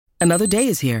Another day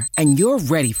is here, and you're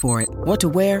ready for it. What to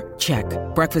wear? Check.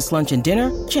 Breakfast, lunch, and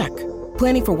dinner? Check.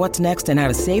 Planning for what's next and how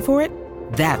to save for it?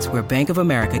 That's where Bank of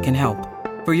America can help.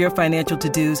 For your financial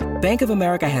to-dos, Bank of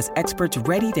America has experts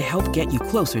ready to help get you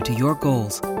closer to your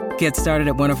goals. Get started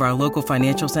at one of our local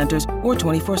financial centers or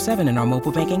 24/7 in our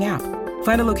mobile banking app.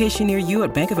 Find a location near you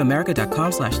at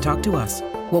bankofamerica.com/talktous.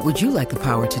 What would you like the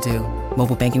power to do?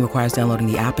 Mobile banking requires downloading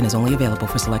the app and is only available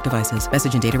for select devices.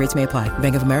 Message and data rates may apply.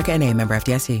 Bank of America N.A., member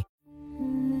FDIC.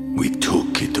 We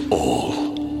took it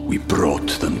all. We brought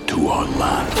them to our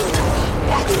land.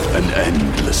 An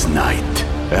endless night,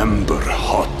 ember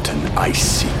hot and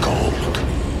icy cold.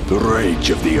 The rage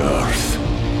of the earth.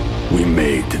 We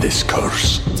made this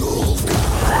curse.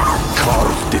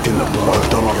 Carved it in the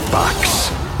blood on our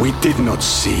backs. We did not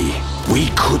see. We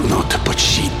could not, but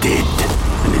she did.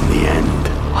 And in the end...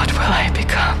 What will I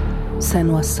become?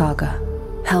 Senua's Saga.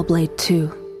 Hellblade 2.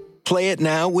 Play it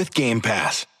now with Game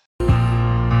Pass.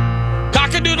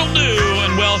 Cock-a-doodle-doo,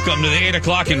 and welcome to the 8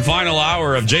 o'clock and final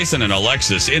hour of Jason and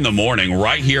Alexis in the morning,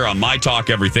 right here on My Talk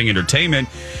Everything Entertainment.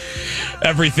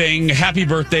 Everything. Happy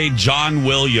birthday, John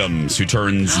Williams, who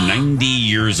turns 90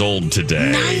 years old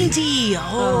today. 90?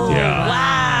 Oh, yeah.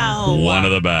 Wow. One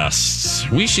of the best.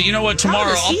 We should, you know what,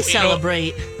 tomorrow... How does he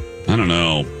celebrate? I don't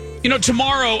know. You know,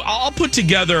 tomorrow, I'll put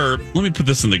together... Let me put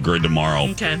this in the grid tomorrow.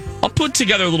 Okay. I'll put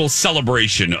together a little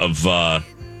celebration of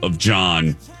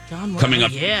John coming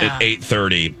up at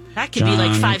 8:30. That could be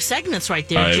like 5 segments right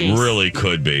there, It really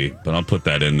could be, but I'll put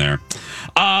that in there.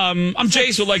 I'm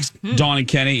Jace with like Dawn and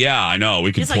Kenny. Yeah, I know.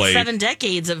 We could it's play... like 7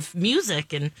 decades of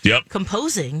music and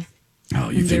composing. Oh,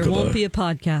 you there think won't be a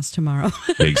podcast tomorrow.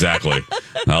 Exactly.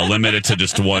 I'll limit it to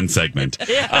just one segment for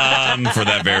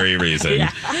that very reason.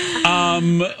 Yeah.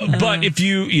 But if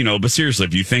but seriously,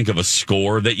 if you think of a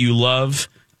score that you love,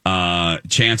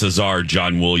 chances are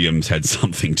John Williams had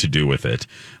something to do with it,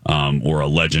 or a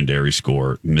legendary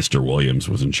score. Mr. Williams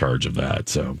was in charge of that.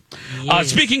 So,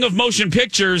 speaking of motion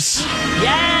pictures,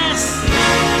 yes,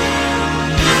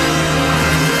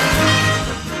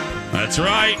 that's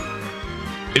right.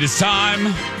 It is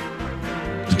time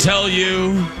to tell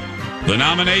you the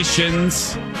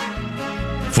nominations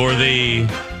for the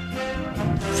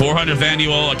 400th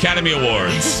Annual Academy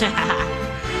Awards.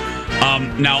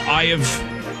 Now, I have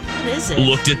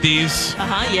looked at these.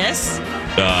 Yes.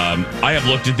 I have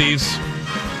looked at these,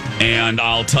 and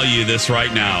I'll tell you this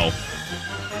right now.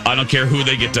 I don't care who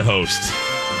they get to host.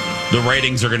 The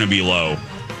ratings are going to be low.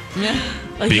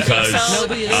 Because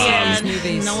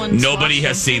nobody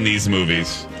has seen these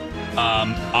movies.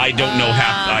 I don't know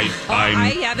I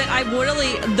haven't. I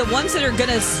really the ones that are going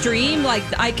to stream, like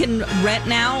I can rent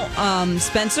now.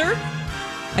 Spencer,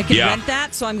 I can rent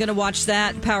that, so I'm going to watch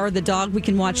that. Power of the Dog, we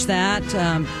can watch that.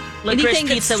 Licorice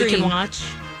Pizza, we can watch.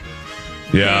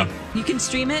 Yeah, you can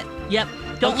stream it. Yep.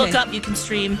 Don't look up. You can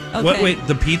stream. Okay. Wait,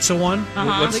 the pizza one?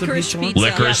 What's Licorice the pizza Pizza.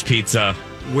 one? Licorice Pizza.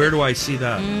 Where do I see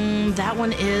that? That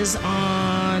one is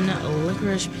on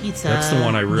Licorice Pizza. That's the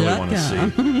one I really want to see.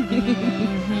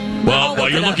 Well, while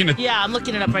you're looking at... Yeah, I'm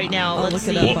looking it up right now. I'll look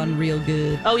it up on Real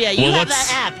Good. Oh, yeah, you have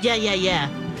that app. Yeah.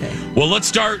 Okay. Well, let's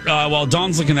start, while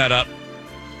Dawn's looking that up,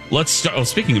 let's start... Oh,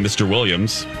 speaking of Mr.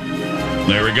 Williams,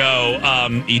 there we go.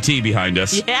 E.T. behind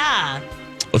us. Yeah.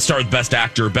 Let's start with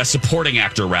Best Supporting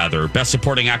Actor, rather. Best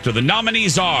Supporting Actor. The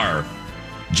nominees are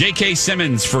J.K.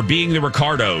 Simmons for Being the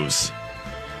Ricardos,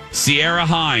 Sierra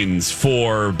Hines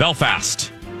for Belfast,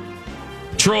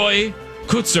 Troy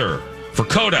Kutzer for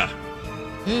Coda,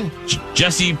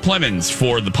 Jesse Plemons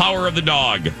for The Power of the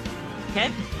Dog,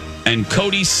 and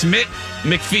Cody Smith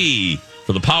McPhee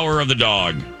for The Power of the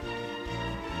Dog.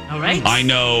 All right. I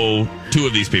know 2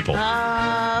 of these people.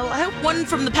 I hope one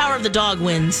from The Power of the Dog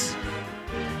wins.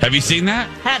 Have you seen that?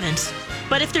 Haven't.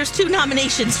 But if there's 2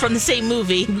 nominations from the same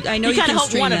movie, I know you kind of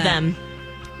hope one that. of them.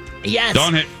 Yes.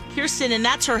 Dawn hit. Kirsten, and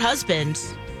that's her husband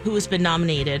who has been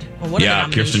nominated. Or one of the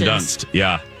nominations. Kirsten Dunst.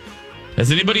 Yeah.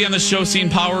 Has anybody on the show seen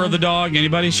Power of the Dog?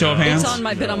 Anybody? Show of hands.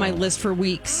 It's been on my list for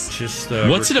weeks. Just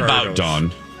what's it about,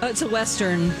 Dawn? It's a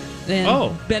Western.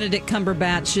 And Benedict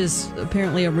Cumberbatch is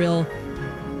apparently a real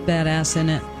badass in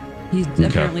it. He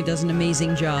apparently does an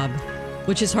amazing job,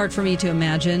 which is hard for me to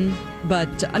imagine.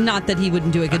 But not that he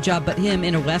wouldn't do a good job, but him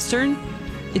in a Western,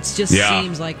 it just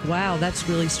seems like, wow, that's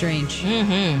really strange.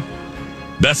 Mm-hmm.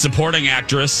 Best Supporting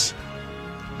Actress,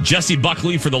 Jessie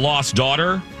Buckley for The Lost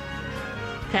Daughter.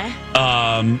 Okay.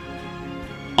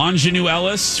 Ingenue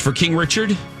Ellis for King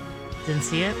Richard. Didn't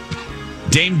see it.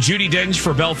 Dame Judi Dench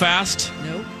for Belfast.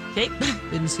 Nope. Okay.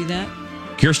 Didn't see that.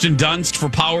 Kirsten Dunst for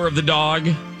Power of the Dog.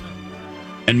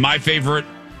 And my favorite,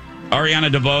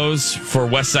 Ariana DeBose for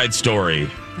West Side Story.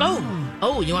 Oh.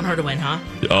 Oh, you want her to win, huh?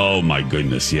 Oh, my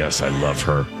goodness. Yes, I love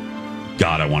her.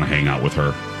 God, I want to hang out with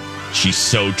her. She's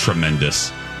so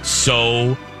tremendous.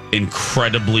 So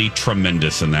incredibly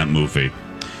tremendous in that movie.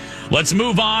 Let's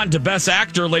move on to Best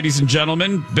Actor, ladies and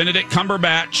gentlemen. Benedict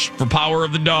Cumberbatch for Power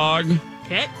of the Dog.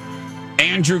 Okay.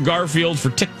 Andrew Garfield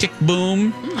for Tick, Tick,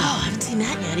 Boom. Oh, I haven't seen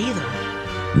that yet either.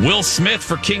 Will Smith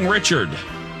for King Richard.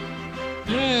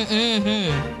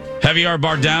 Javier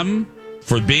Bardem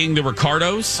for Being the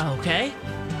Ricardos. Okay.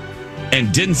 And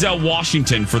Denzel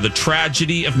Washington for The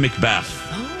Tragedy of Macbeth.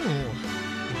 Oh.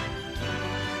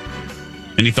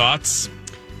 Any thoughts?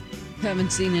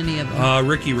 Haven't seen any of them.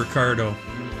 Ricky Ricardo.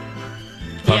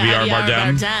 Javier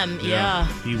Bardem. Yeah.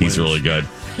 He's really good.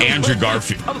 Andrew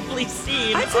Garfield. Probably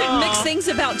seen. I've heard mixed things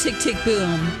about Tick, Tick,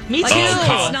 Boom. Me too.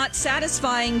 It's not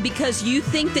satisfying because you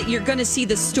think that you're going to see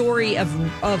the story of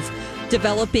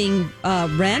developing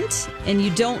Rent, and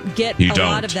you don't get a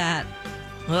lot of that.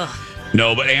 Ugh.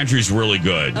 No, but Andrew's really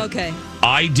good. Okay.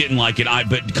 I didn't like it,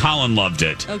 but Colin loved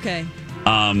it. Okay.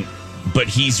 But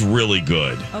he's really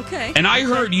good. Okay. And I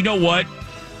heard, you know what?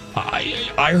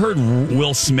 I heard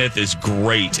Will Smith is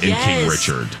great in King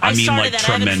Richard. I mean, like, tremendous.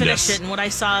 I haven't finished it, and what I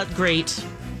saw, great.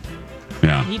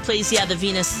 Yeah. He plays, the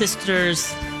Venus sisters'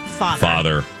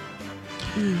 father.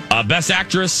 Best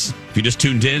Actress, if you just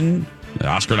tuned in, the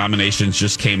Oscar nominations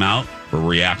just came out. We're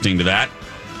reacting to that.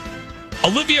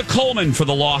 Olivia Colman for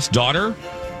The Lost Daughter.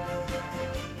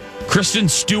 Kristen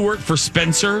Stewart for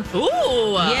Spencer.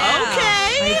 Ooh,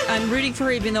 okay. I'm rooting for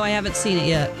her even though I haven't seen it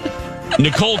yet.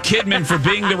 Nicole Kidman for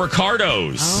Being the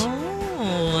Ricardos.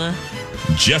 Oh.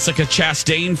 Jessica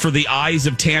Chastain for The Eyes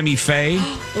of Tammy Faye.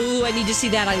 Ooh, I need to see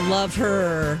that. I love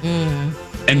her.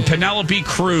 And Penelope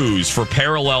Cruz for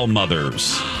Parallel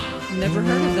Mothers. Never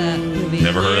heard of that movie.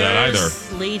 Never heard of that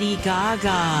either. Lady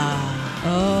Gaga.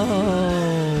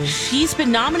 Oh. She's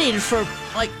been nominated for,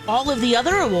 all of the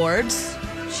other awards.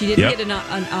 She didn't get an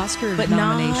Oscar but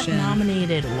nomination. Not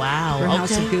nominated. Wow. For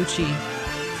House of Gucci.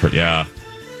 Yeah.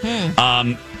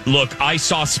 Look, I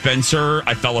saw Spencer.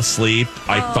 I fell asleep.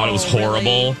 I thought it was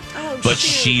horrible. Really? Oh, but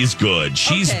she's good.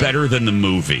 She's better than the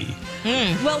movie.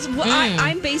 Well,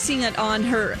 I'm basing it on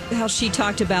how she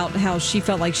talked about how she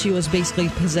felt like she was basically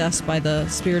possessed by the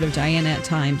spirit of Diana at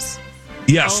times.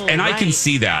 Yes, I can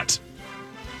see that.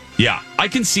 Yeah, I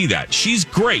can see that. She's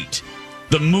great.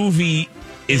 The movie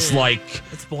is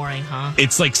it's boring, huh?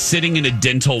 It's like sitting in a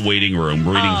dental waiting room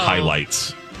reading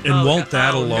highlights. And won't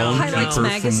that alone keep Highlights her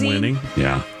magazine? from winning?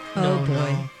 Yeah. Oh, boy.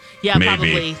 No. Yeah,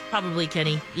 Maybe. Probably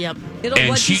Kenny. Yep.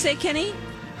 What'd you say, Kenny?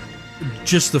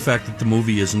 Just the fact that the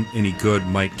movie isn't any good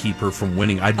might keep her from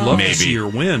winning. I'd love to see her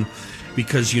win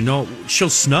because, she'll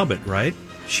snub it, right?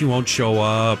 She won't show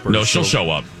up. No, she'll show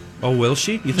up. Oh, will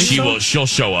she? You think she so? will? She'll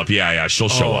show up. Yeah, she'll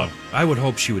show up. I would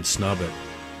hope she would snub it.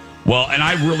 Well, and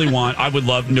I would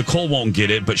love, Nicole won't get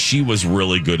it, but she was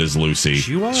really good as Lucy.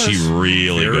 She was. She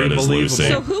really Very good as Lucy.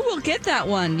 So who will get that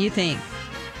one, you think?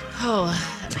 Oh,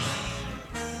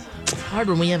 it's hard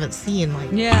when we haven't seen, I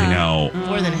know.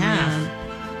 more than half.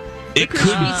 It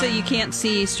could be. Pizza you can't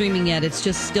see streaming yet. It's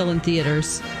just still in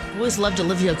theaters. I always loved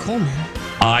Olivia Colman.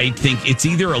 I think it's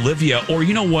either Olivia or,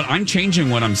 you know what? I'm changing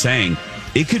what I'm saying.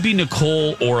 It could be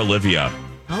Nicole or Olivia.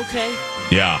 Okay.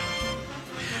 Yeah.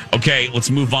 Okay, let's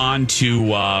move on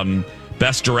to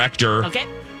Best Director. Okay.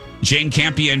 Jane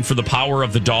Campion for The Power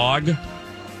of the Dog.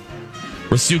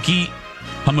 Rasuki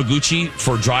Hamaguchi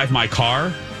for Drive My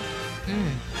Car.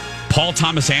 Paul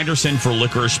Thomas Anderson for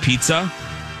Licorice Pizza.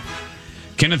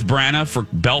 Kenneth Branagh for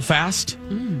Belfast.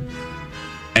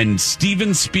 And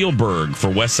Steven Spielberg for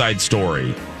West Side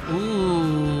Story.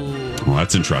 Ooh. Well,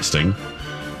 that's interesting.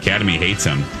 Academy hates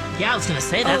him. Yeah, I was going to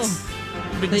say that's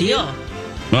a big deal.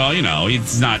 Well,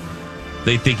 he's not.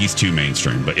 They think he's too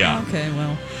mainstream, but yeah. Okay,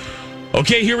 well.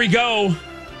 Okay, here we go.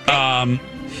 All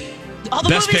the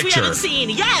Best movies Picture. we haven't seen.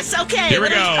 Yes, okay. Here we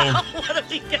go. What have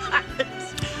we got?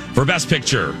 For Best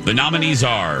Picture, the nominees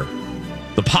are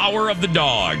The Power of the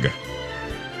Dog,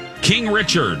 King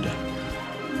Richard,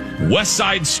 West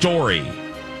Side Story,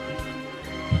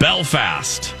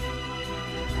 Belfast,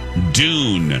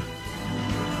 Dune,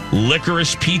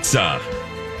 Licorice Pizza,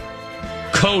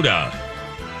 Coda,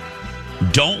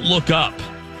 Don't Look Up,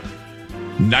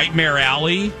 Nightmare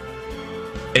Alley,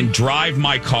 and Drive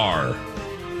My Car.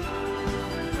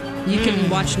 You can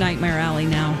watch Nightmare Alley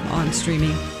now on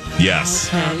streaming.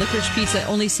 Yes. Licorice Pizza,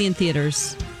 only see in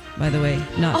theaters, by the way,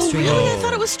 not streaming. Oh, really? I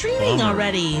thought it was streaming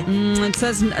already. It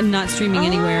says not streaming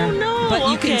anywhere. No,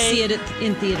 but you can see it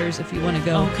in theaters if you want to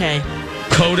go. Okay.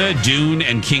 Coda, Dune,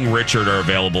 and King Richard are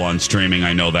available on streaming.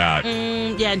 I know that.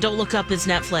 Yeah, and Don't Look Up is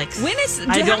Netflix. When is?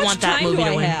 I how don't much want that time movie do to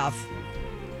I win. have?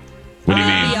 What do you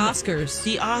mean? The Oscars.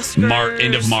 The Oscars.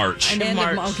 End of March. End of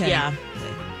March. Okay. Yeah.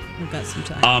 We've got some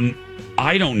time.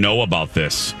 I don't know about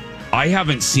this. I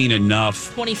haven't seen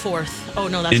enough. 24th. Oh,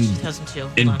 no, that's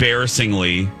 2002.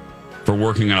 Embarrassingly, for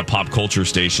working on a pop culture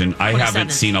station, I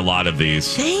haven't seen a lot of these.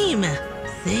 Same.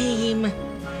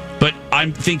 But I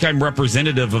think I'm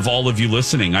representative of all of you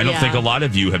listening. I don't think a lot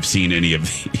of you have seen any of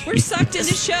these. We're sucked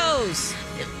into shows.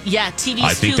 Yeah, TV's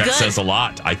I think too that good. says a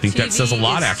lot. I think that says a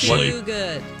lot, actually. Too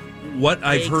good. What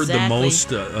I've heard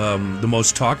the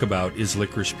most talk about is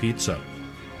Licorice Pizza.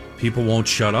 People won't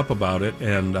shut up about it,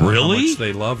 and how much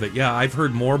they love it. Yeah, I've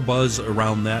heard more buzz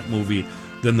around that movie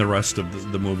than the rest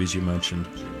of the movies you mentioned.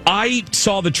 I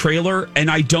saw the trailer,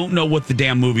 and I don't know what the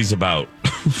damn movie's about.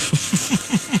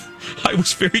 I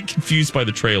was very confused by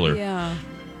the trailer. Yeah.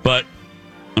 But,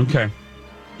 okay.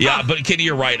 Yeah, but Kitty,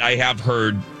 you're right. I have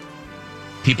heard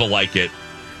people like it.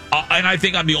 And I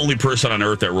think I'm the only person on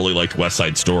earth that really liked West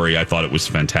Side Story. I thought it was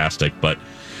fantastic. But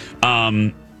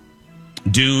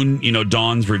Dune,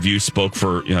 Dawn's review spoke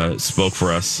for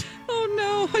us. Oh,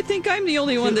 no. I think I'm the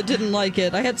only one that didn't like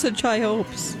it. I had such high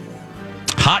hopes.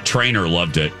 Hot Trainer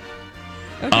loved it.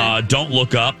 Okay. Don't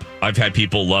Look Up. I've had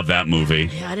people love that movie.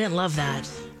 Yeah, I didn't love that.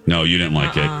 No, you didn't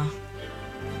like it.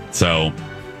 So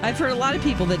I've heard a lot of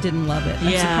people that didn't love it.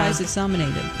 I'm surprised it's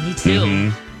nominated. Me too.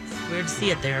 Mm-hmm. It's weird to see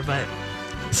it there, but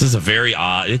this is a very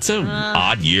odd. It's an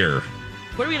odd year.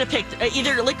 What are we gonna pick?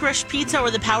 Either Licorice Pizza or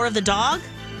The Power of the Dog?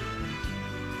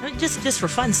 I mean, just for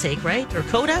fun's sake, right? Or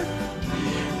Coda?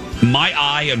 My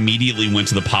eye immediately went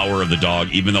to The Power of the Dog,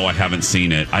 even though I haven't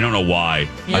seen it. I don't know why.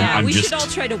 Yeah, we should all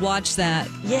try to watch that.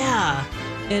 Yeah.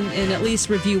 And at least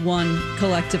review one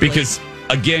collectively. Because,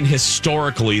 again,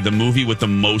 historically, the movie with the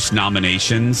most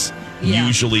nominations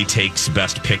usually takes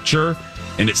Best Picture.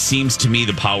 And it seems to me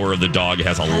The Power of the Dog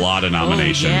has a lot of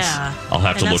nominations. Yeah. I'll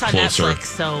have to look closer. Netflix,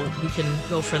 so we can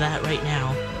go for that right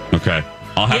now. Okay.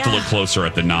 I'll have to look closer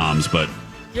at the noms, but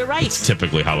you're right. It's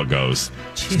typically how it goes.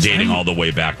 Jeez, dating all the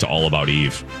way back to All About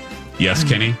Eve. Yes,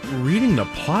 Kenny? Reading the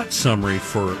plot summary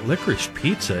for Licorice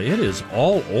Pizza, it is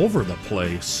all over the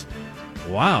place.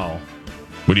 Wow.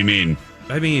 What do you mean?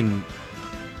 I mean,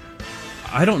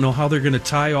 I don't know how they're going to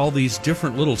tie all these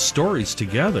different little stories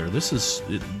together.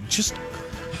 Just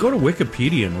go to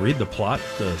Wikipedia and read the plot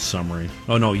summary.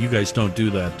 Oh, no, you guys don't do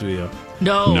that, do you?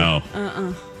 No.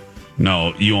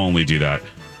 No, you only do that.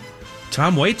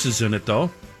 Tom Waits is in it, though.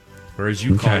 Or as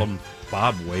you call him,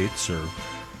 Bob Waits or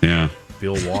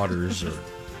Bill Waters. Or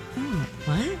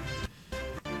what?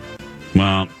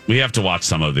 Well, we have to watch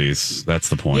some of these. That's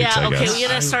the point, I guess. We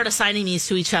got to start assigning these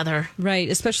to each other. Right,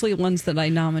 especially ones that I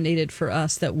nominated for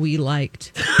us that we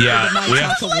liked. Yeah.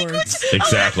 Awards.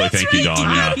 Exactly. Thank you,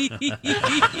 Dawn.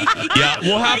 Yeah,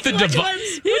 we'll have to divide.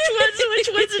 Which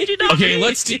ones did you nominate? Okay,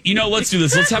 let's do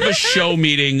this. Let's have a show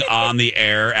meeting on the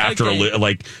air after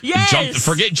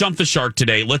Jump the Shark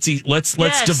today. Let's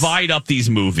divide up these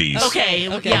movies. Okay.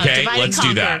 Let's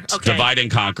do that. Okay. Divide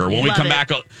and conquer. When we come back,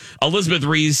 Elizabeth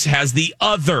Reese has the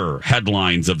other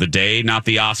headlines of the day, not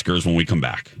the Oscars, when we come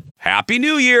back. Happy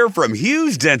New Year from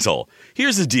Hughes Dental.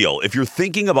 Here's the deal. If you're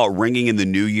thinking about ringing in the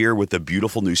new year with a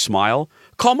beautiful new smile,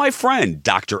 call my friend,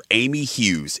 Dr. Amy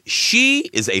Hughes. She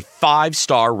is a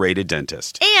 5-star rated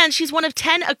dentist. And she's one of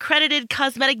 10 accredited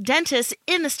cosmetic dentists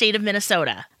in the state of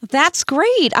Minnesota. That's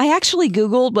great. I actually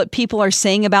Googled what people are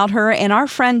saying about her, and our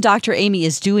friend Dr. Amy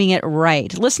is doing it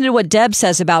right. Listen to what Deb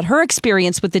says about her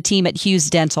experience with the team at Hughes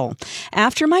Dental.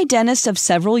 After my dentist of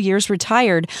several years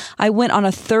retired, I went on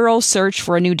a thorough search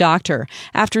for a new doctor.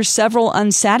 After several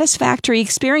unsatisfactory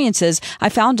experiences, I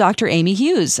found Dr. Amy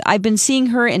Hughes. I've been seeing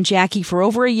her and Jackie for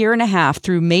over a year and a half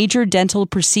through major dental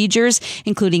procedures,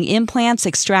 including implants,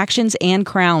 extractions, and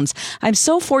crowns. I'm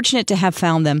so fortunate to have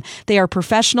found them. They are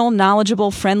professional,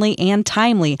 knowledgeable, friendly, and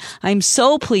timely. I'm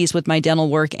so pleased with my dental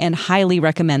work and highly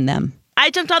recommend them. I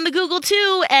jumped on the Google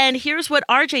too, and here's what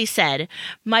RJ said.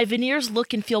 My veneers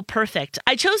look and feel perfect.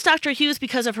 I chose Dr. Hughes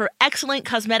because of her excellent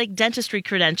cosmetic dentistry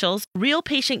credentials, real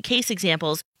patient case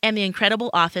examples, and the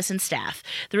incredible office and staff.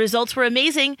 The results were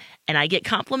amazing, and I get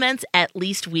compliments at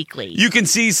least weekly. You can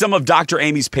see some of Dr.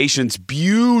 Amy's patients'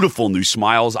 beautiful new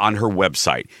smiles on her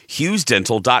website,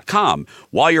 HughesDental.com.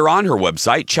 While you're on her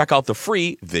website, check out the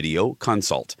free video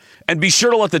consult. And be sure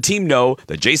to let the team know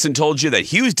that Jason told you that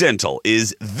Hughes Dental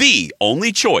is the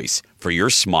only choice for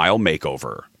your smile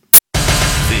makeover.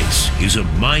 This is a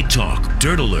My Talk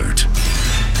Dirt Alert.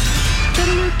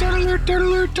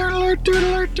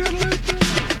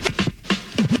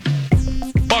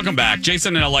 Welcome back.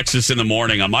 Jason and Alexis in the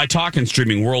morning on My Talk and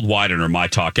streaming worldwide on our My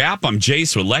Talk app. I'm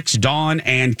Jace with Lex, Dawn,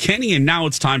 and Kenny. And now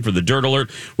it's time for the Dirt Alert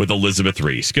with Elizabeth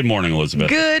Reese. Good morning, Elizabeth.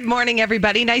 Good morning,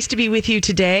 everybody. Nice to be with you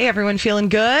today. Everyone feeling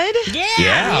good? Yeah.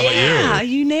 Yeah, how about you?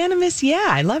 Unanimous. Yeah,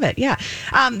 I love it. Yeah.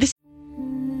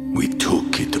 We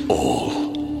took it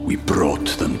all. We brought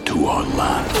them to our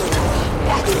land.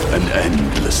 An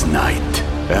endless night,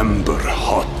 ember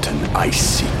hot and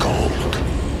icy cold.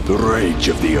 The rage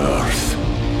of the earth.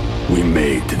 We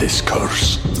made this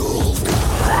curse.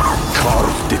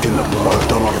 Carved it in the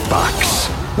blood on our backs.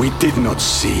 We did not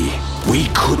see. We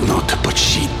could not, but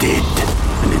she did.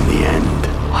 And in the end...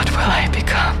 What will I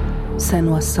become?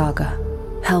 Senua's Saga.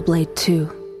 Hellblade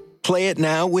 2. Play it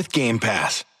now with Game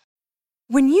Pass.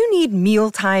 When you need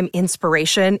mealtime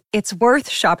inspiration, it's worth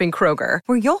shopping Kroger,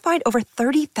 where you'll find over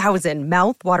 30,000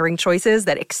 mouth-watering choices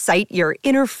that excite your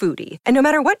inner foodie. And no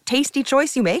matter what tasty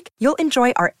choice you make, you'll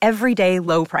enjoy our everyday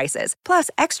low prices, plus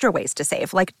extra ways to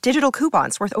save, like digital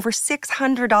coupons worth over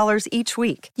 $600 each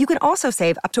week. You can also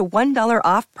save up to $1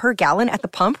 off per gallon at the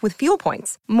pump with fuel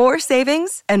points. More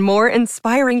savings and more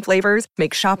inspiring flavors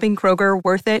make shopping Kroger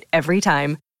worth it every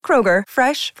time. Kroger,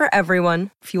 fresh for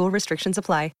everyone. Fuel restrictions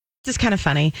apply. This is kind of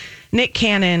funny. Nick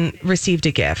Cannon received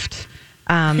a gift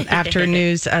after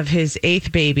news of his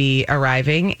 8th baby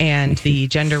arriving and the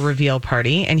gender reveal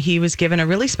party. And he was given a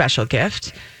really special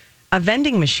gift, a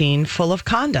vending machine full of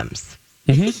condoms.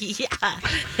 Mm-hmm.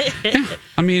 Yeah.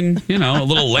 I mean, a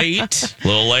little late.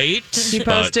 He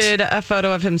posted a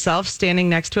photo of himself standing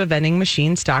next to a vending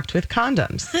machine stocked with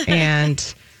condoms. And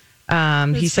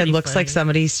he said, looks like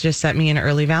somebody's just sent me an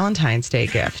early Valentine's Day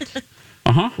gift.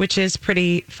 Which is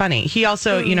pretty funny. He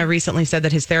also, recently said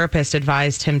that his therapist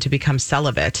advised him to become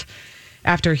celibate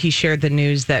after he shared the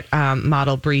news that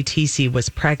model Brie Tisi was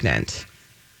pregnant.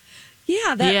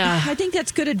 Yeah, I think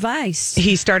that's good advice.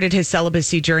 He started his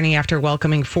celibacy journey after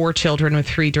welcoming 4 children with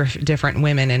 3 different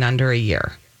women in under a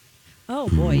year. Oh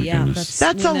boy, yeah, that's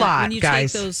a lot, when you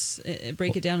guys. Take those,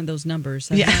 break it down in those numbers.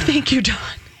 Thank you, Dawn.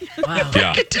 Wow.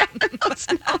 Break it down in those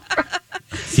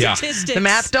numbers. Yeah, the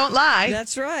math don't lie.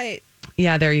 That's right.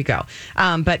 Yeah, there you go.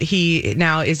 But he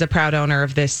now is a proud owner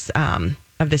of this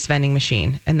vending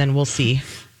machine, and then we'll see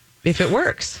if it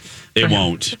works. It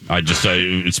won't. I just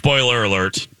spoiler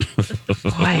alert.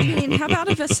 I mean, how about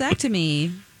a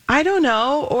vasectomy? I don't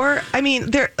know, or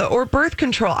birth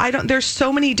control. There's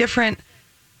so many different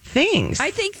things.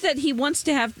 I think that he wanted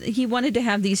to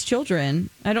have these children.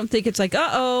 I don't think it's like,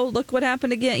 look what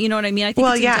happened again. You know what I mean? I think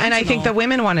and I think the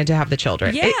women wanted to have the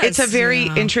children. Yes. It's a very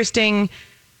interesting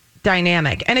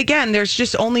dynamic. And again, there's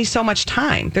just only so much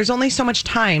time. There's only so much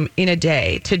time in a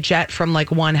day to jet from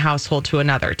like one household to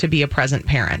another to be a present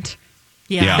parent.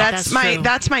 Yeah.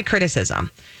 That's my criticism.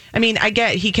 I mean, I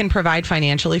get he can provide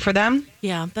financially for them.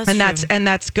 Yeah,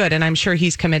 that's good. And I'm sure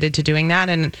he's committed to doing that,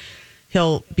 and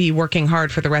he'll be working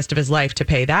hard for the rest of his life to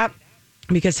pay that,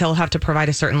 because he'll have to provide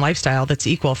a certain lifestyle that's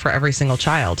equal for every single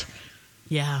child.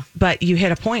 Yeah. But you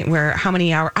hit a point where how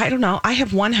many hours? I don't know. I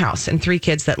have one house and 3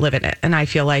 kids that live in it. And I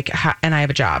feel like, and I have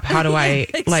a job. How do I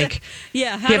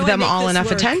give them all enough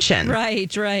attention?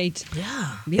 Right.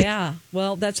 Yeah. Yeah.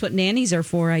 Well, that's what nannies are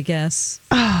for, I guess.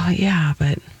 Oh, yeah.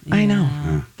 But I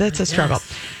know. That's a struggle.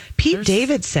 Pete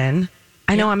Davidson.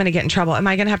 I know I'm going to get in trouble. Am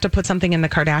I going to have to put something in the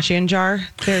Kardashian jar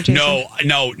there, Jason?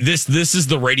 No. This is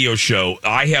the radio show.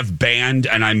 I have banned,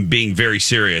 and I'm being very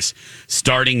serious.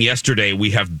 Starting yesterday,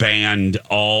 we have banned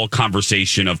all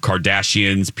conversation of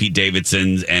Kardashians, Pete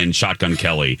Davidsons, and Shotgun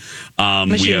Kelly.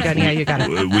 Machine gun, you got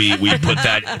it. We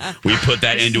put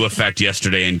that into effect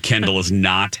yesterday, and Kendall is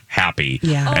not happy.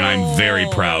 Yeah. And I'm very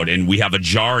proud. And we have a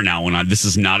jar now, and this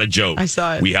is not a joke. I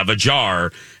saw it. We have a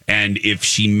jar. And if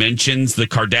she mentions the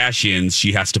Kardashians,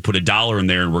 she has to put $1 in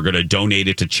there, and we're going to donate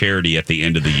it to charity at the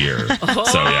end of the year.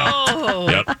 So,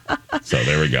 yeah. Yep. So,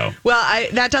 there we go. Well,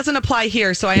 that doesn't apply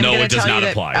here. So, I am going to tell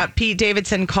you that Pete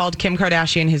Davidson called Kim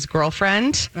Kardashian his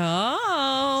girlfriend.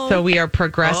 Oh. So, we are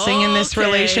progressing in this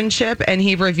relationship. And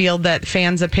he revealed that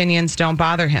fans' opinions don't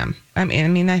bother him. I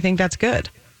mean, I think that's good.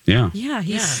 Yeah. Yeah,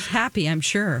 he's happy, I'm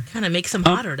sure. Kind of makes him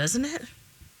hotter, doesn't it?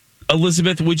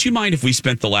 Elizabeth, would you mind if we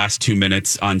spent the last 2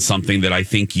 minutes on something that I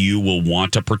think you will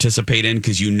want to participate in?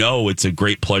 Because it's a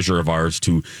great pleasure of ours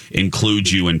to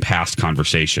include you in past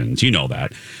conversations. You know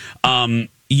that.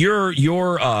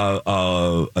 You're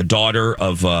a daughter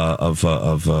of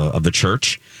the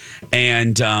church,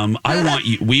 and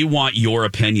we want your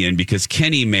opinion, because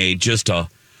Kenny made just a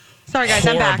sorry guys,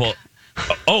 horrible, I'm back.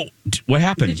 Oh, what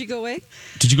happened? Did you go away?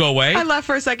 Did you go away? I left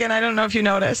for a second. I don't know if you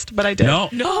noticed, but I did. No.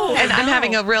 And I'm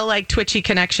having a real twitchy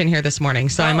connection here this morning,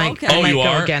 so I might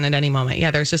go again at any moment.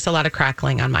 Yeah, there's just a lot of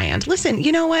crackling on my end. Listen,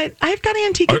 you know what? I've got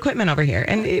antique equipment over here,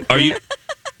 and are you?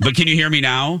 But can you hear me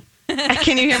now?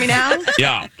 Can you hear me now?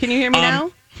 Yeah. Can you hear me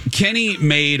now? Kenny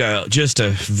made just a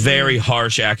very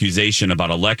harsh accusation about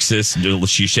Alexis.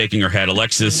 She's shaking her head.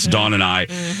 Alexis, Dawn, and I,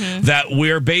 that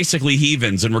we're basically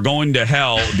heathens and we're going to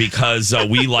hell because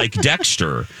we like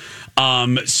Dexter.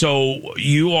 So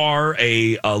you are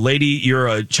a lady. You're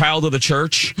a child of the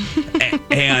church,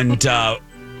 and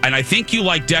I think you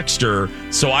like Dexter.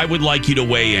 So I would like you to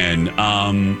weigh in.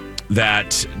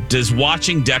 That does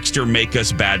watching Dexter make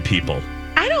us bad people?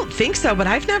 I don't think so, but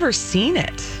I've never seen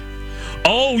it.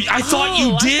 Oh, I thought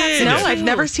you did. No, I've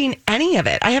never seen any of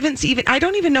it. I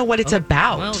don't even know what it's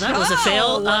about. Well, that was a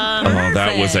fail.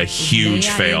 That was a huge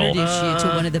fail. Introduce you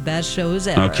to one of the best shows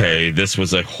ever. Okay, this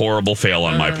was a horrible fail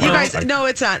on my part. You guys, no,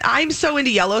 it's not. I'm so into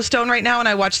Yellowstone right now, and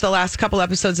I watched the last couple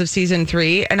episodes of season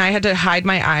 3, and I had to hide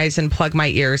my eyes and plug my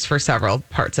ears for several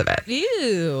parts of it.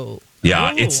 Ew.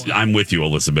 Yeah, I'm with you,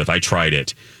 Elizabeth. I tried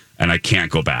it, and I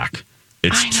can't go back.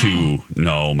 It's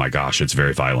no, my gosh, it's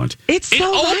very violent. It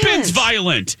opens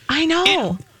violent. I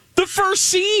know. The first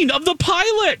scene of the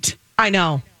pilot. I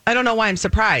know. I don't know why I'm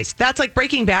surprised. That's like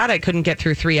Breaking Bad. I couldn't get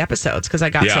through 3 episodes because I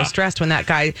got so stressed when that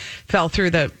guy fell through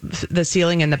the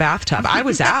ceiling in the bathtub. I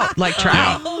was out like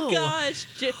trout. Oh, gosh.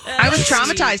 I was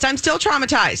traumatized. I'm still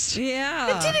traumatized.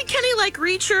 Yeah. But didn't Kenny like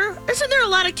Reacher? Isn't there a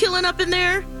lot of killing up in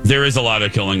there? There is a lot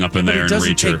of killing up in there in Reacher.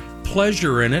 He doesn't take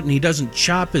pleasure in it, and he doesn't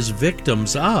chop his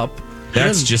victims up.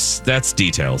 That's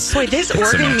details. Boy, this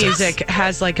organ music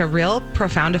has like a real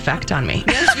profound effect on me.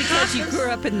 That's because you grew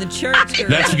up in the church.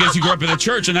 That's because you grew up in the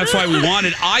church, and that's why we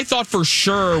wanted. I thought for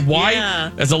sure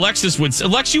as Alexis would.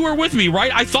 Alex, you were with me,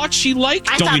 right? I thought she liked.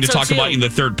 Don't mean to talk about you in the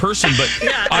third person, but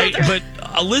but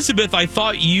Elizabeth, I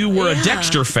thought you were a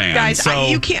Dexter fan. Guys,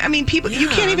 you can't. I mean, people, you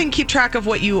can't even keep track of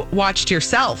what you watched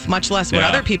yourself, much less what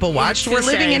other people watched. We're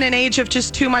living in an age of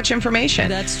just too much information.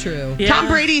 That's true. Yeah. Tom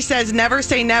Brady says, "Never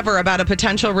say never" about a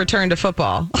potential return to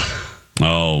football.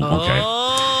 Oh, okay.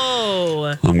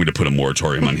 Oh. I'm going to put a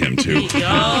moratorium on him, too. For the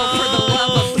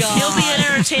love of God. He'll be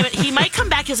an entertainment. He might come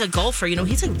back as a golfer. You know,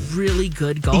 he's a really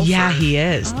good golfer. Yeah, he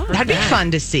is. That'd be fun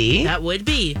to see. That would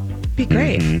be. Be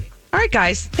great. Mm-hmm. All right,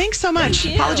 guys. Thanks so much.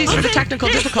 Apologies for the technical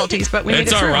difficulties, but we made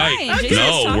it through. It's all right.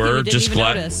 No, we're just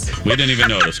glad. We didn't even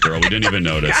notice, girl. We didn't even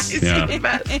notice.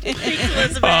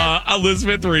 Guys,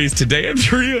 Elizabeth Reese, today I'm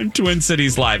in Twin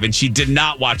Cities Live, and she did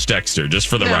not watch Dexter, just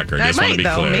for the record. I just might, want to be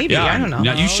clear. Maybe. I don't know.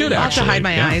 Yeah, you should I'll actually. have to hide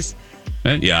my eyes.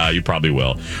 Yeah, you probably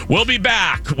will. We'll be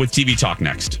back with TV Talk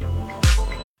next.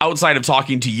 Outside of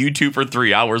talking to you two for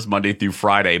 3 hours Monday through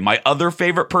Friday, my other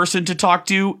favorite person to talk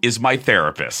to is my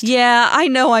therapist. Yeah, I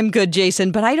know I'm good,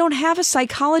 Jason, but I don't have a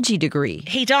psychology degree.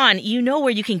 Hey, Dawn, you know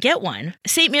where you can get one.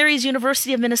 St. Mary's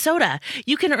University of Minnesota.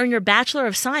 You can earn your Bachelor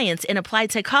of Science in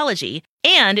Applied Psychology,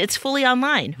 and it's fully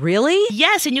online. Really?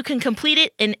 Yes, and you can complete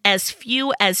it in as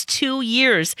few as 2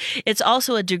 years. It's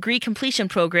also a degree completion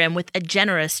program with a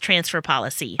generous transfer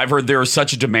policy. I've heard there is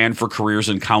such a demand for careers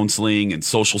in counseling and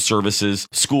social services,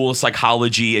 school of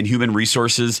psychology, and human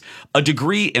resources. A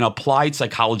degree in applied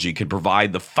psychology could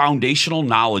provide the foundational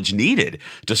knowledge needed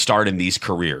to start in these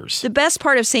careers. The best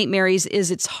part of St. Mary's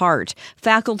is its heart.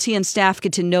 Faculty and staff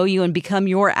get to know you and become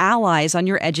your allies on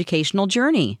your educational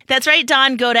journey. That's right,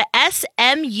 Dawn. Go to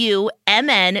smumn.edu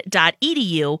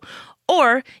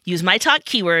or use my talk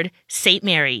keyword, St.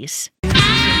 Mary's.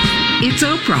 It's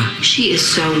Oprah. She is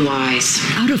so wise.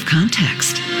 Out of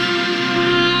context.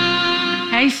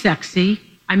 Hey, sexy.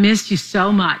 I missed you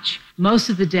so much. Most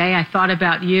of the day I thought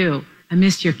about you. I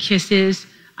missed your kisses.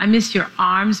 I missed your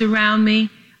arms around me.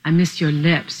 I miss your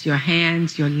lips, your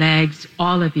hands, your legs,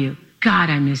 all of you. God,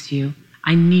 I miss you.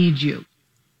 I need you.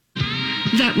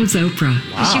 That was Oprah.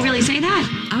 Wow. Did she really say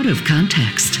that? Out of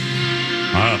context.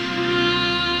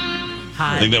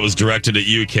 I think that was directed at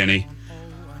you, Kenny.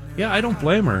 Yeah, I don't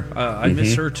blame her. I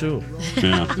miss her too.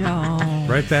 Yeah.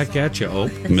 Right back at you,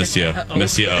 Ope. Miss you,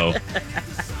 O.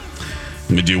 Let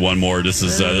me do one more. This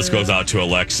goes out to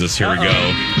Alexis. Here we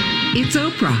go. It's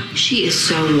Oprah. She is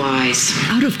so wise.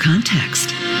 Out of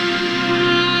context.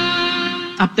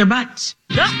 Up their butts.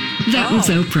 That was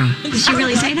Oprah. Did she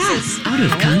really say that? Out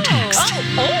of context.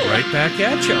 Right back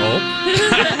at you, Ope.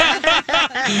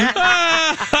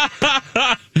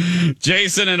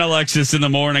 Jason and Alexis in the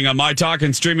morning on My Talk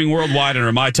and streaming worldwide on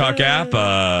our My Talk app.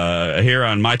 Here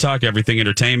on My Talk, everything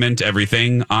entertainment,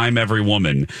 everything. I'm every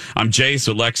woman. I'm Jace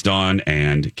with Lex, Dawn,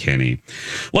 and Kenny.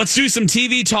 Let's do some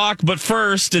TV talk, but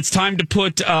first, it's time to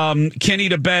put Kenny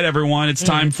to bed, everyone. It's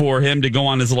time for him to go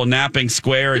on his little napping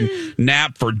square and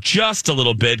nap for just a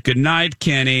little bit. Good night,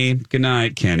 Kenny. Good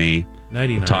night, Kenny.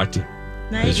 Nighty-night. Talk to you.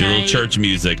 There's your little church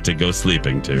music to go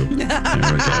sleeping to. There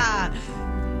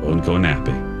we go. Go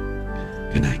napping.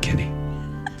 Good night, Kenny.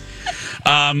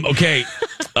 Okay.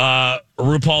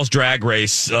 RuPaul's Drag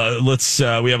Race. We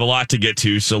have a lot to get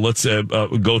to, so let's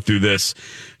go through this.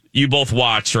 You both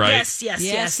watch, right? Yes. Oh,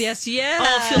 I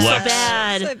feel so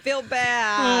bad. I feel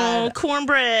bad. Oh,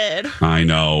 cornbread. I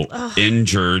know.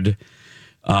 Injured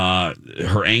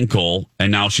her ankle,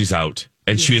 and now she's out.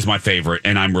 And she is my favorite,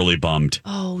 and I'm really bummed.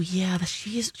 Oh, yeah.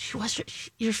 She was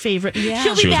your favorite. Yeah.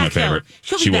 She'll be She was back, my favorite.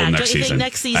 Though. She be will back. next Don't you season. think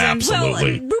next season?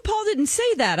 Absolutely. Well, RuPaul didn't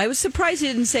say that. I was surprised he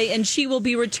didn't say, and she will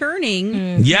be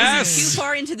returning. Yes. Is it too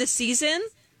far into the season?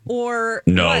 Or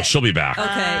no, what? she'll be back.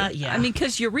 Okay. Yeah. I mean,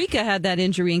 because Eureka had that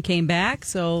injury and came back,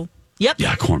 so. Yep.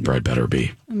 Yeah, cornbread better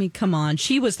be. I mean, come on.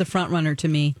 She was the front runner to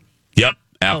me. Yep,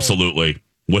 absolutely.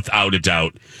 Without a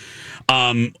doubt.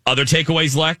 Other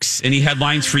takeaways, Lex? Any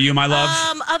headlines for you, my love?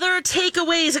 Other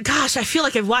takeaways. Gosh, I feel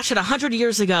like I watched it 100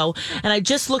 years ago, and I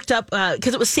just looked up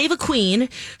because it was Save a Queen.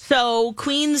 So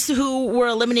queens who were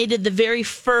eliminated the very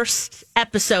first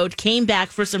episode came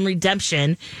back for some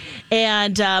redemption.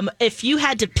 And if you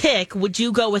had to pick, would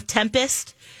you go with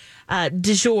Tempest,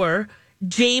 DeJour,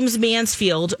 James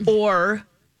Mansfield, or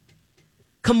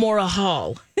Kimora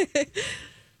Hall?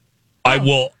 I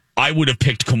would have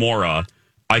picked Kimora.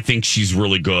 I think she's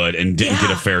really good and didn't get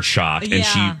a fair shot. And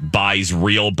she buys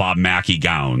real Bob Mackie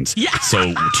gowns. Yeah.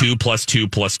 So 2 + 2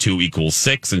 + 2 =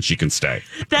 6, and she can stay.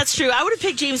 That's true. I would have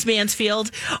picked James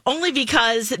Mansfield only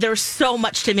because there's so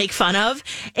much to make fun of.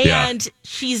 And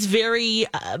she's very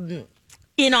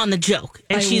in on the joke.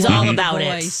 And she's all about the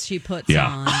it. voice she puts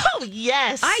on. Oh,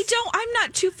 yes. I'm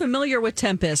not too familiar with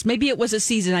Tempest. Maybe it was a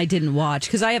season I didn't watch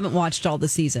because I haven't watched all the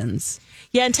seasons.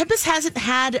 Yeah, and Tempest hasn't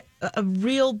had a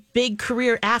real big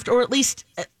career after, or at least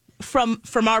from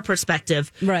our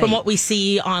perspective, from what we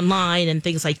see online and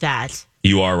things like that.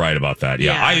 You are right about that.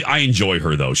 Yeah. I enjoy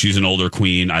her though. She's an older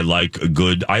queen. I like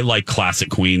classic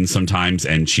queens sometimes,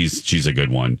 and she's a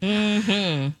good one.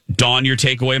 Mm-hmm. Dawn, your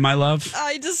takeaway, my love?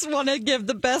 I just want to give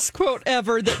the best quote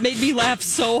ever that made me laugh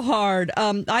so hard.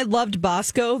 I loved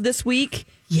Bosco this week.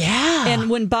 Yeah. And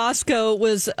when Bosco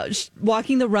was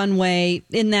walking the runway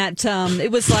in that,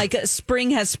 it was like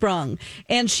spring has sprung.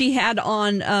 And she had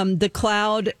on the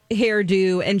cloud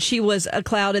hairdo, and she was a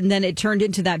cloud, and then it turned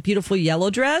into that beautiful yellow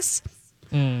dress.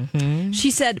 Mm-hmm.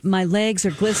 She said, "My legs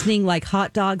are glistening like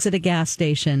hot dogs at a gas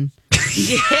station."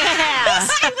 Yeah.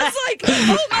 I was like,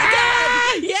 oh my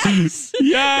God. Yes.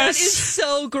 Yes. That is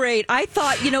so great. I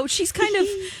thought, she's kind of,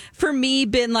 for me,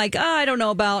 been like, I don't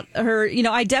know about her.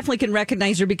 I definitely can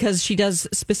recognize her because she does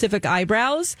specific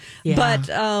eyebrows. Yeah. But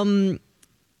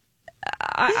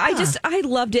I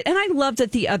loved it. And I loved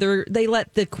that they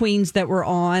let the queens that were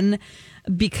on,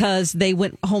 because they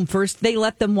went home first, they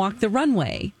let them walk the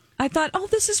runway. I thought,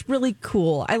 this is really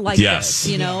cool. I like this,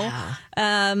 Yeah.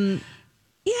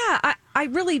 I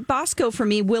really, Bosco for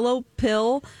me, Willow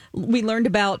Pill. We learned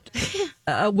about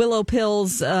Willow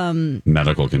Pill's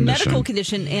medical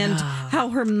condition and how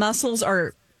her muscles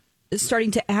are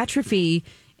starting to atrophy,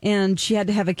 and she had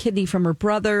to have a kidney from her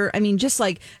brother. I mean, just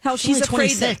like how she's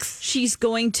afraid 26. that she's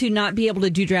going to not be able to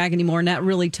do drag anymore. And that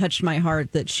really touched my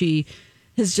heart, that she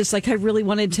is just like, I really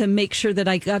wanted to make sure that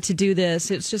I got to do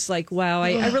this. It's just like, wow,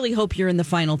 I really hope you're in the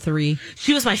final 3.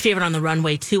 She was my favorite on the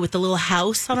runway, too, with the little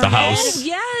house on her head. House. Oh,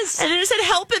 yes. And it said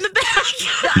help in the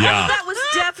back. Yeah. That was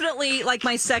definitely like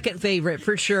my second favorite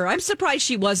for sure. I'm surprised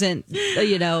she wasn't,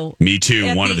 Me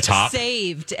too. One of the top.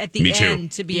 Saved at the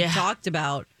end to be talked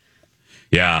about.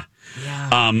 Yeah.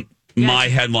 My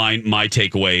headline, my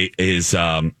takeaway is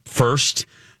first,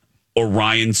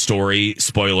 Orion's story,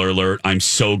 spoiler alert, I'm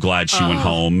so glad she went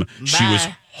home. She was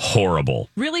horrible.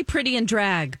 Really pretty in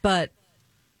drag, but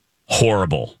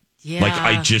horrible. Yeah. Like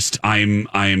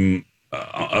I'm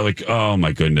like, oh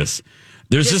my goodness.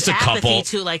 There's just a couple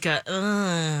too, like a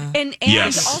and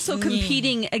yes. Also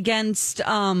competing against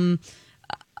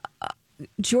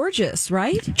Georges,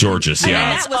 right? Georges,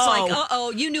 yeah. And that was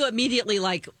like, you knew immediately,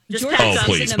 like, Georges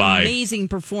is an amazing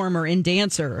performer and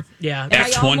dancer. Yeah.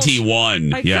 At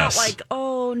 21, I felt like,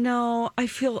 oh no, I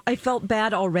felt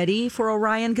bad already for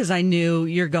Orion because I knew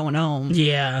you're going home.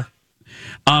 Yeah.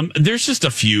 There's just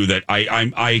a few that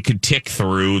I could tick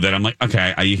through that I'm like,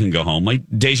 okay, you can go home. Like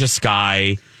Deja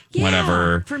Sky,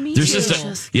 whatever. For me, there's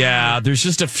too. there's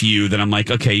just a few that I'm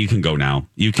like, okay, you can go now.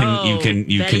 You can.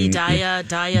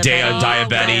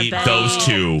 Betty, those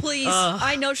two. Please,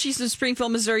 I know she's in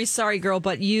Springfield, Missouri. Sorry, girl,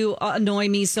 but you annoy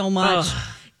me so much.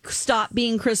 Stop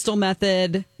being Crystal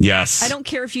Method. Yes. I don't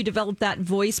care if you develop that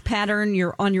voice pattern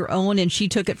you're on your own and she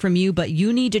took it from you, but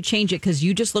you need to change it because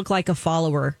you just look like a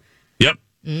follower. Yep.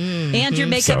 And your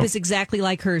makeup is exactly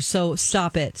like hers, so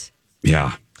stop it.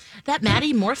 Yeah. That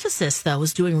Maddie Morphosis, though,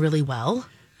 was doing really well.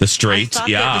 The straight,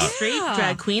 the straight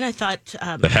drag queen, I thought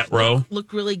the hetero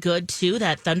looked really good, too.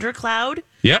 That Thundercloud.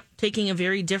 Yep. Taking a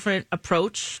very different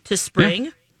approach to spring.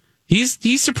 Yeah.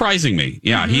 He's surprising me.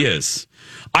 Yeah, he is.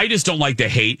 I just don't like the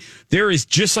hate. There is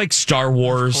just like Star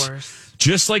Wars,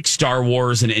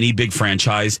 and any big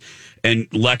franchise. And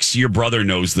Lex, your brother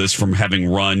knows this from having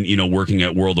run, working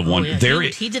at World of Wonder.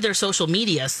 Yeah. He did their social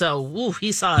media, so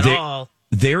he saw it all.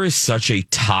 There is such a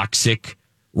toxic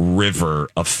river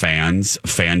of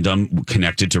fandom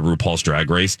connected to RuPaul's Drag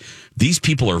Race. These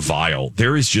people are vile.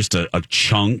 There is just a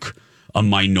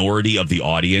minority of the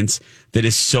audience that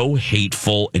is so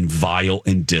hateful and vile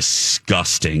and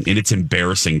disgusting, and it's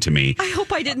embarrassing to me. I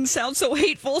hope I didn't sound so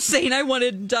hateful saying I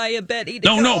wanted diabetes.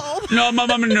 No.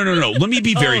 Let me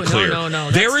be very clear.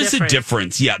 No. There is a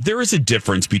difference. Yeah, there is a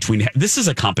difference between. This is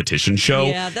a competition show,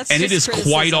 and it is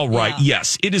quite all right. Yeah.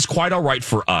 Yes, it is quite all right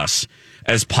for us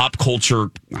as pop culture,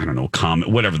 I don't know,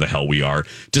 comment, whatever the hell we are,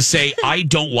 to say, I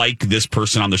don't like this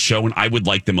person on the show and I would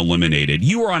like them eliminated.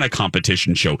 You are on a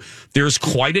competition show. There's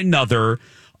quite another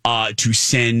to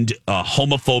send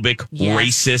homophobic,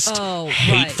 racist,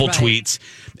 hateful tweets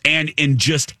and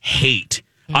just hate.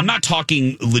 I'm not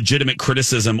talking legitimate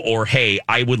criticism or, hey,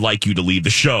 I would like you to leave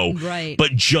the show,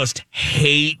 but just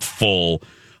hateful,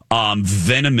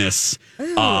 venomous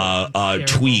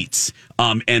tweets.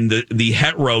 And the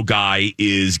hetero guy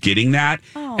is getting that.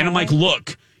 And I'm like,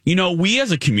 look, we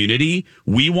as a community,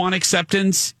 we want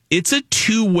acceptance. It's a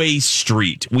two-way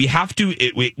street. We have to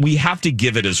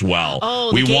give it as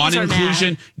well. We want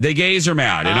inclusion. The gays are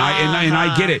mad, and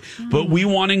I get it. But we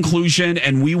want inclusion,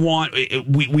 and we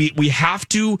have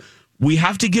to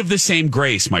give the same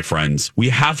grace, my friends. We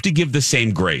have to give the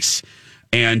same grace.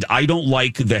 And I don't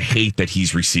like the hate that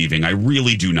he's receiving. I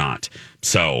really do not.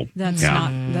 So that's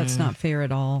not fair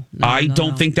at all. I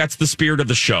don't think that's the spirit of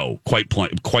the show. Quite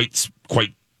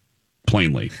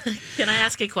plainly. Can I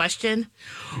ask a question?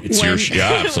 It's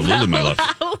yeah, absolutely, my love.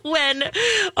 When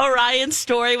Orion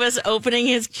Story was opening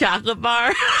his chocolate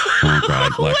bar. Oh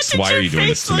God, Lex, why are you doing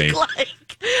this to me? Like?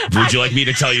 Would you like me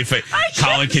to tell you?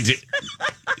 Colin can do.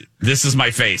 This is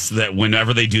my face. That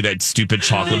whenever they do that stupid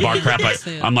chocolate bar crap,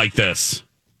 I'm like this.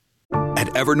 At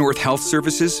Evernorth Health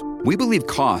Services, we believe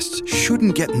costs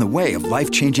shouldn't get in the way of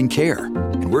life-changing care,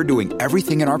 and we're doing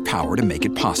everything in our power to make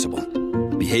it possible.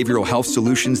 Behavioral health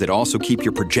solutions that also keep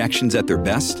your projections at their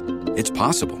best? It's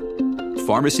possible.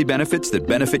 Pharmacy benefits that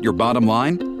benefit your bottom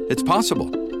line? It's possible.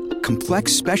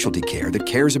 Complex specialty care that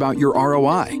cares about your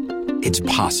ROI? It's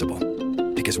possible.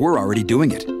 Because we're already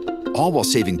doing it. All while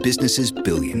saving businesses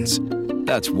billions.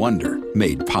 That's Wonder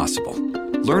made possible.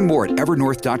 Learn more at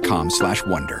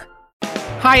evernorth.com/wonder.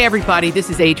 Hi, everybody. This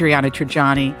is Adriana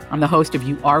Trajani. I'm the host of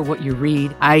You Are What You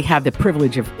Read. I have the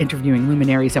privilege of interviewing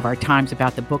luminaries of our times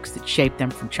about the books that shaped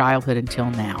them from childhood until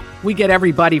now. We get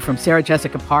everybody from Sarah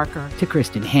Jessica Parker to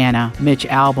Kristen Hanna, Mitch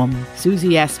Albom,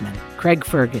 Susie Essman, Craig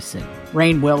Ferguson,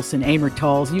 Rainn Wilson, Amor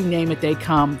Tolls, you name it, they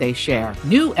come, they share.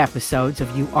 New episodes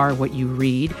of You Are What You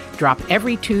Read drop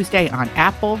every Tuesday on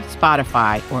Apple,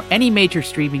 Spotify, or any major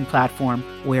streaming platform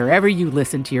wherever you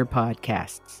listen to your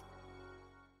podcasts.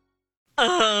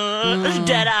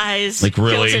 Dead eyes, like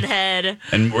really, tilted head,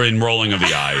 and rolling of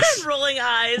the eyes. Rolling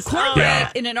eyes.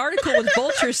 Cornbread in an article with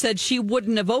Vulture said she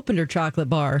wouldn't have opened her chocolate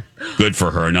bar. Good for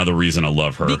her. Another reason I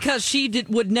love her. Because she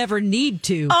would never need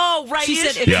to. Oh, right. She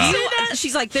said,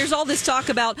 she's like, there's all this talk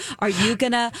about, do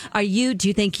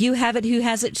you think you have it? Who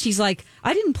has it? She's like,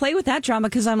 I didn't play with that drama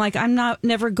because I'm like, I'm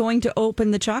never going to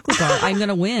open the chocolate bar. I'm going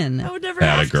to win. I would never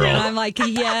have to. And I'm like,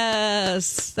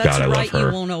 yes, that's God, right. You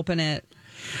won't open it.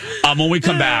 When we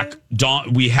come back,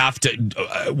 Dawn, we have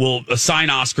to we'll assign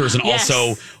Oscars, and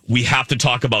also we have to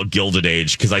talk about Gilded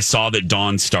Age because I saw that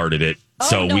Dawn started it.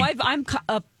 Every week I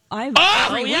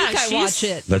watch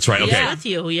it. That's right. Okay, with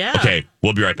you. Yeah. Okay,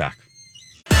 we'll be right back.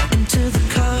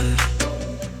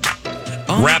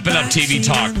 Wrapping up TV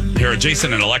talk here at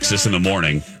Jason and Alexis in the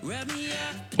morning.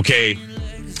 Okay,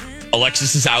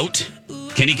 Alexis is out.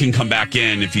 Kenny can come back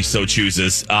in if he so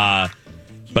chooses.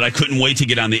 But I couldn't wait to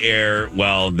get on the air.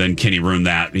 Well, then Kenny ruined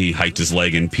that. He hiked his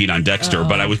leg and peed on Dexter.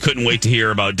 But I couldn't wait to hear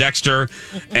about Dexter,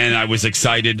 and I was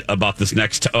excited about this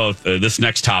next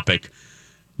topic.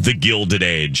 The Gilded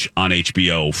Age on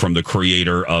HBO from the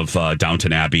creator of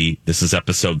Downton Abbey. This is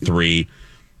episode 3.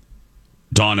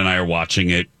 Dawn and I are watching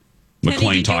it.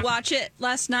 Kenny, did you watch it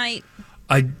last night?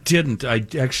 I didn't. I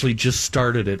actually just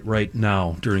started it right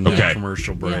now during the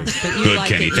commercial break. Yeah, good,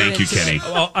 Kenny. Thank you, Kenny.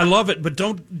 Well, I love it, but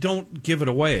don't give it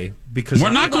away because we're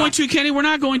not going to, Kenny. We're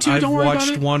not going to. Don't worry about it. I've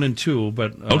watched 1 and 2,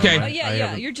 but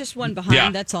okay. You're just one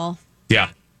behind. That's all. Yeah.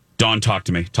 Dawn, talk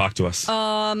to me. Talk to us.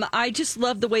 I just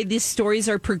love the way these stories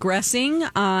are progressing.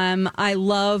 I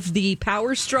love the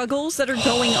power struggles that are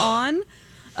going on.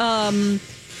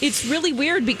 It's really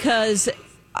weird because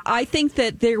I think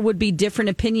that there would be different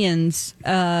opinions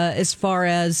as far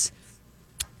as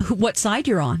what side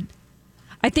you're on.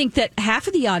 I think that half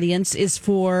of the audience is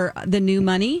for the new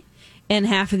money and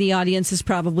half of the audience is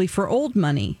probably for old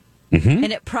money. Mm-hmm.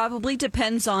 And it probably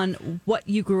depends on what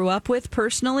you grew up with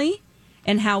personally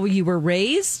and how you were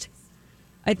raised.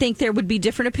 I think there would be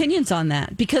different opinions on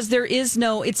that because there is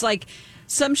no, it's like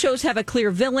some shows have a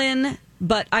clear villain,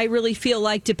 but I really feel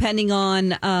like depending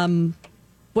on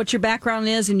what your background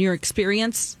is and your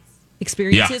experiences,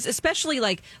 especially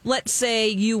like, let's say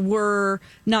you were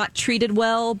not treated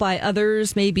well by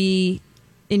others. Maybe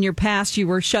in your past you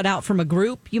were shut out from a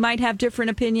group. You might have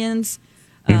different opinions.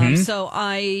 So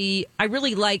I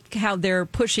really like how they're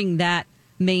pushing that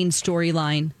main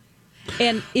storyline.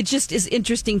 And it just is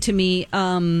interesting to me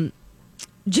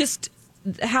just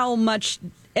how much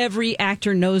every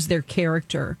actor knows their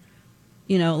character.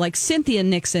 You know, like Cynthia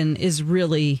Nixon is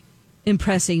really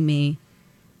impressing me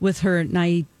with her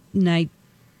naivete.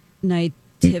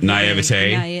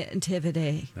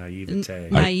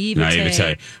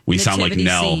 We sound like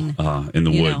Nell in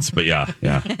the woods, but yeah.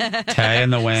 Tay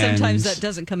in the wind. Sometimes that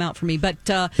doesn't come out for me, but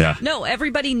no,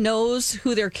 everybody knows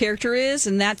who their character is,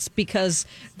 and that's because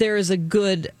there is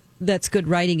good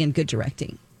writing and good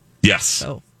directing. Yes.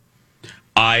 So,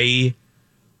 I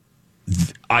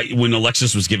when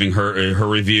Alexis was giving her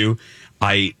review,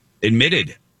 I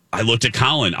admitted. I looked at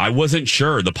Colin. I wasn't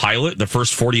sure. The pilot, the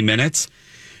first 40 minutes,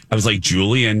 I was like,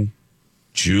 Julian,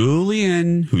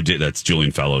 that's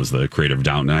Julian Fellows, the creator of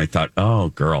Downton. And I thought, oh,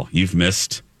 girl, you've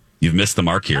missed the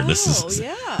mark here. This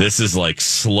is like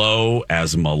slow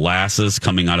as molasses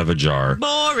coming out of a jar.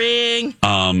 Boring.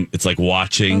 It's like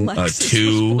watching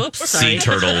two sea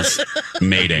turtles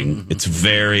mating. It's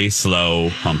very slow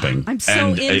humping. I'm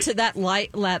so into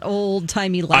that old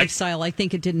timey lifestyle. I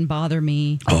think it didn't bother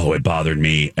me. Oh, it bothered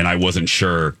me, and I wasn't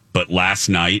sure. But last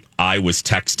night I was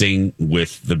texting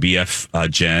with the BF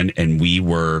Jen, and we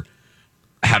were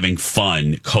having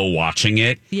fun co-watching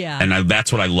it. Yeah. And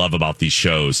that's what I love about these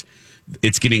shows.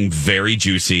 It's getting very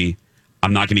juicy.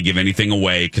 I'm not going to give anything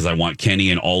away because I want Kenny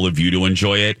and all of you to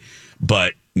enjoy it.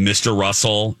 But Mr.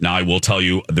 Russell, now I will tell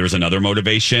you, there's another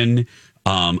motivation.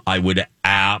 I would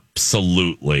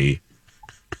absolutely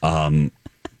let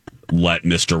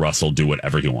Mr. Russell do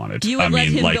whatever he wanted. You would let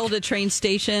him build a train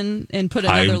station and put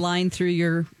another line through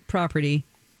your property.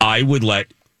 I would let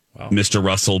Mr.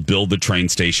 Russell build the train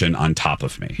station on top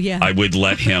of me. Yeah. I would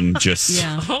let him just...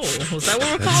 Yeah. Oh, is that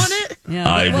what we're calling it? Yeah.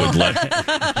 I would let...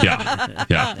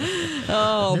 Yeah.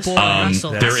 Oh, boy.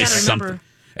 There is something...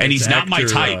 And he's not my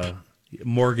type.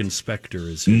 Morgan Spector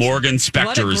is... Morgan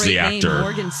Spector is the actor. Name,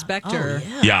 Morgan Spector.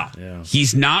 Oh, yeah.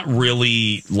 He's not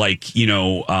really like,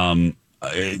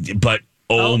 but...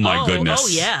 Oh, my goodness. Oh,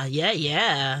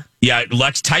 yeah. Yeah,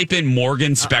 Lex, type in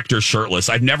Morgan Spector shirtless.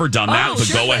 I've never done that,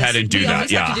 but go ahead and do that.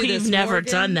 Yeah. You've never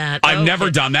done that. I've never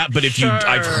done that, but if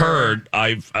I've heard,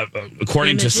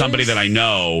 according to somebody that I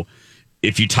know,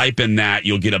 if you type in that,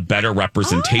 you'll get a better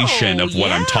representation of what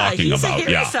I'm talking about. He's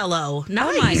a hairy fellow.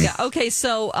 Nice. Oh, my God. Okay,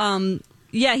 so...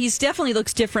 yeah, he definitely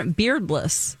looks different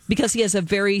beardless because he has a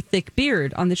very thick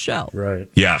beard on the show. Right.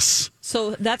 Yes.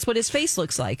 So that's what his face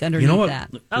looks like underneath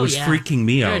that. Was freaking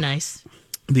me out? Very nice.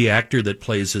 The actor that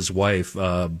plays his wife,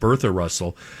 Bertha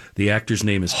Russell, the actor's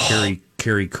name is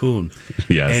Carrie Coon.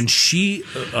 Yes. And she,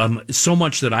 so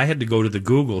much that I had to go to the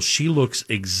Google, she looks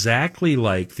exactly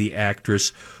like the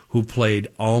actress who played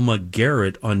Alma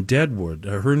Garrett on Deadwood.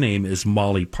 Her name is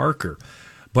Molly Parker.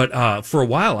 But for a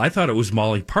while, I thought it was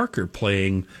Molly Parker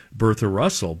playing Bertha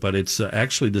Russell, but it's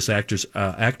actually this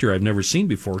actor I've never seen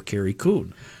before, Carrie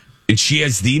Coon. And she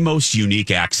has the most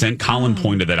unique accent. Colin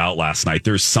pointed that out last night.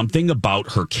 There's something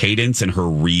about her cadence and her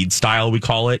read style, we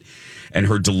call it, and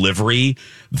her delivery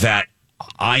that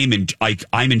I'm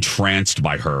entranced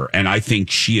by her, and I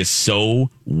think she is so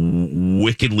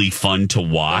wickedly fun to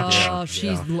watch. Oh,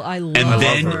 I love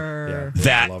her.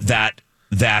 That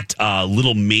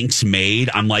little minx maid.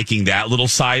 I'm liking that little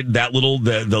side, the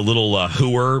little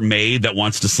hooer maid that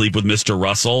wants to sleep with Mr.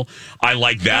 Russell. I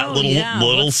like that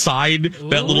little side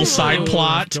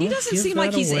plot. He doesn't seem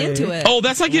like he's into it. Oh,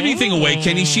 that's not giving anything away,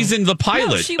 Kenny. She's in the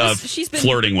pilot she's been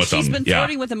flirting with him. She's been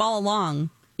flirting with him all along.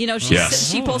 You know,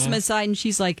 she pulls him aside and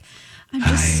she's like, I'm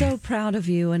just so proud of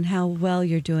you and how well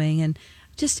you're doing. And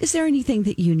just, is there anything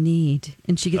that you need?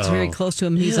 And she gets very close to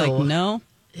him. And he's like, no.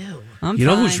 Ew. I'm you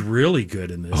know fine. who's really good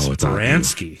in this?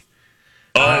 Baranski.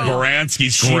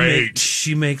 Baranski's great.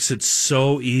 She makes it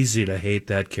so easy to hate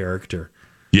that character.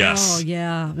 Yes. Oh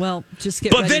yeah. Well, just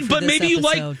get ready for this maybe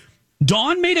episode. you like.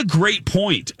 Dawn made a great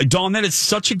point. Dawn, that is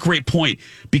such a great point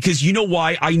because you know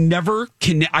why I never thought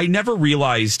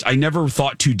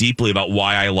too deeply about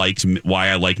why I like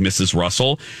Mrs.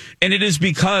 Russell, and it is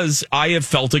because I have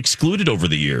felt excluded over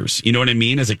the years. You know what I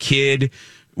mean? As a kid,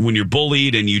 when you're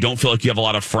bullied and you don't feel like you have a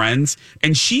lot of friends,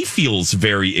 and she feels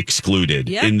very excluded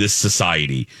in this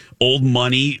society. Old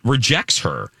money rejects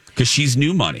her because she's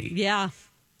new money. Yeah.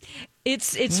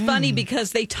 It's funny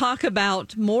because they talk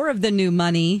about more of the new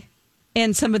money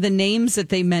and some of the names that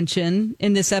they mention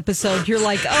in this episode. You're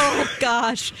like, oh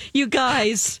gosh, you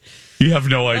guys. You have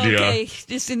no idea. Okay,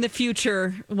 just in the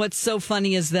future, what's so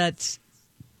funny is that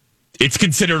it's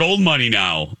considered old money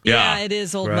now. Yeah, it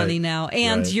is old money now.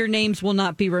 And your names will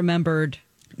not be remembered.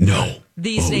 No.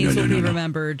 These names will be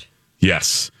remembered.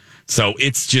 Yes. So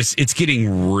it's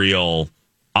getting real.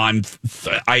 I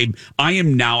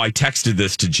am now, I texted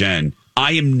this to Jen.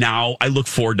 I look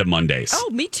forward to Mondays. Oh,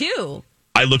 me too.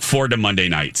 I look forward to Monday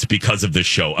nights because of this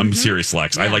show. I'm serious,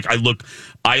 Lex. Yeah.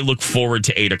 I look forward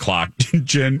to 8:00.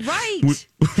 Jen, right?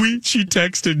 She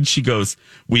texted and she goes,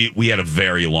 "We had a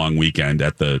very long weekend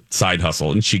at the Side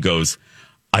Hustle," and she goes,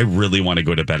 "I really want to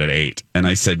go to bed at 8." And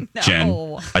I said,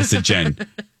 No.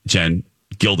 Jen,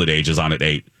 Gilded Age is on at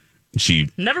 8. She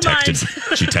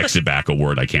texted back a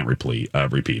word I can't repeat,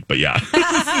 but yeah.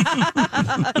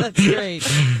 That's great.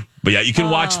 But yeah, you can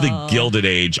watch The Gilded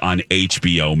Age on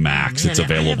HBO Max. It's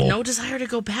available. I have no desire to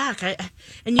go back. I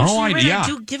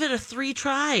do give it a 3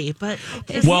 try, but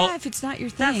if it's not your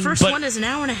thing. That first one is an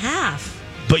hour and a half.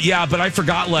 But I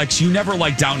forgot, Lex, you never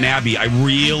liked Downton Abbey. I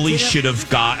really should have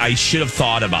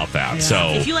thought about that. Yeah. So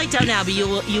if you like Downton Abbey, you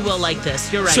will like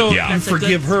this. You're right. So you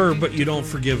forgive her, but you don't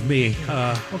forgive me.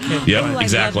 Okay. Yep,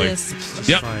 exactly.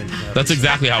 Yep. That's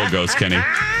exactly how it goes, Kenny.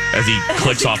 As he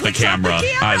clicks off the camera.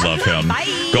 I love him. Bye.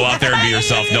 Go out there and be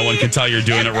yourself. No one can tell you're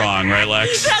doing it wrong, right,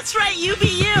 Lex? That's right. You be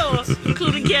you,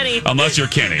 including Kenny. Unless you're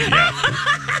Kenny, yeah.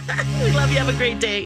 We love you. Have a great day.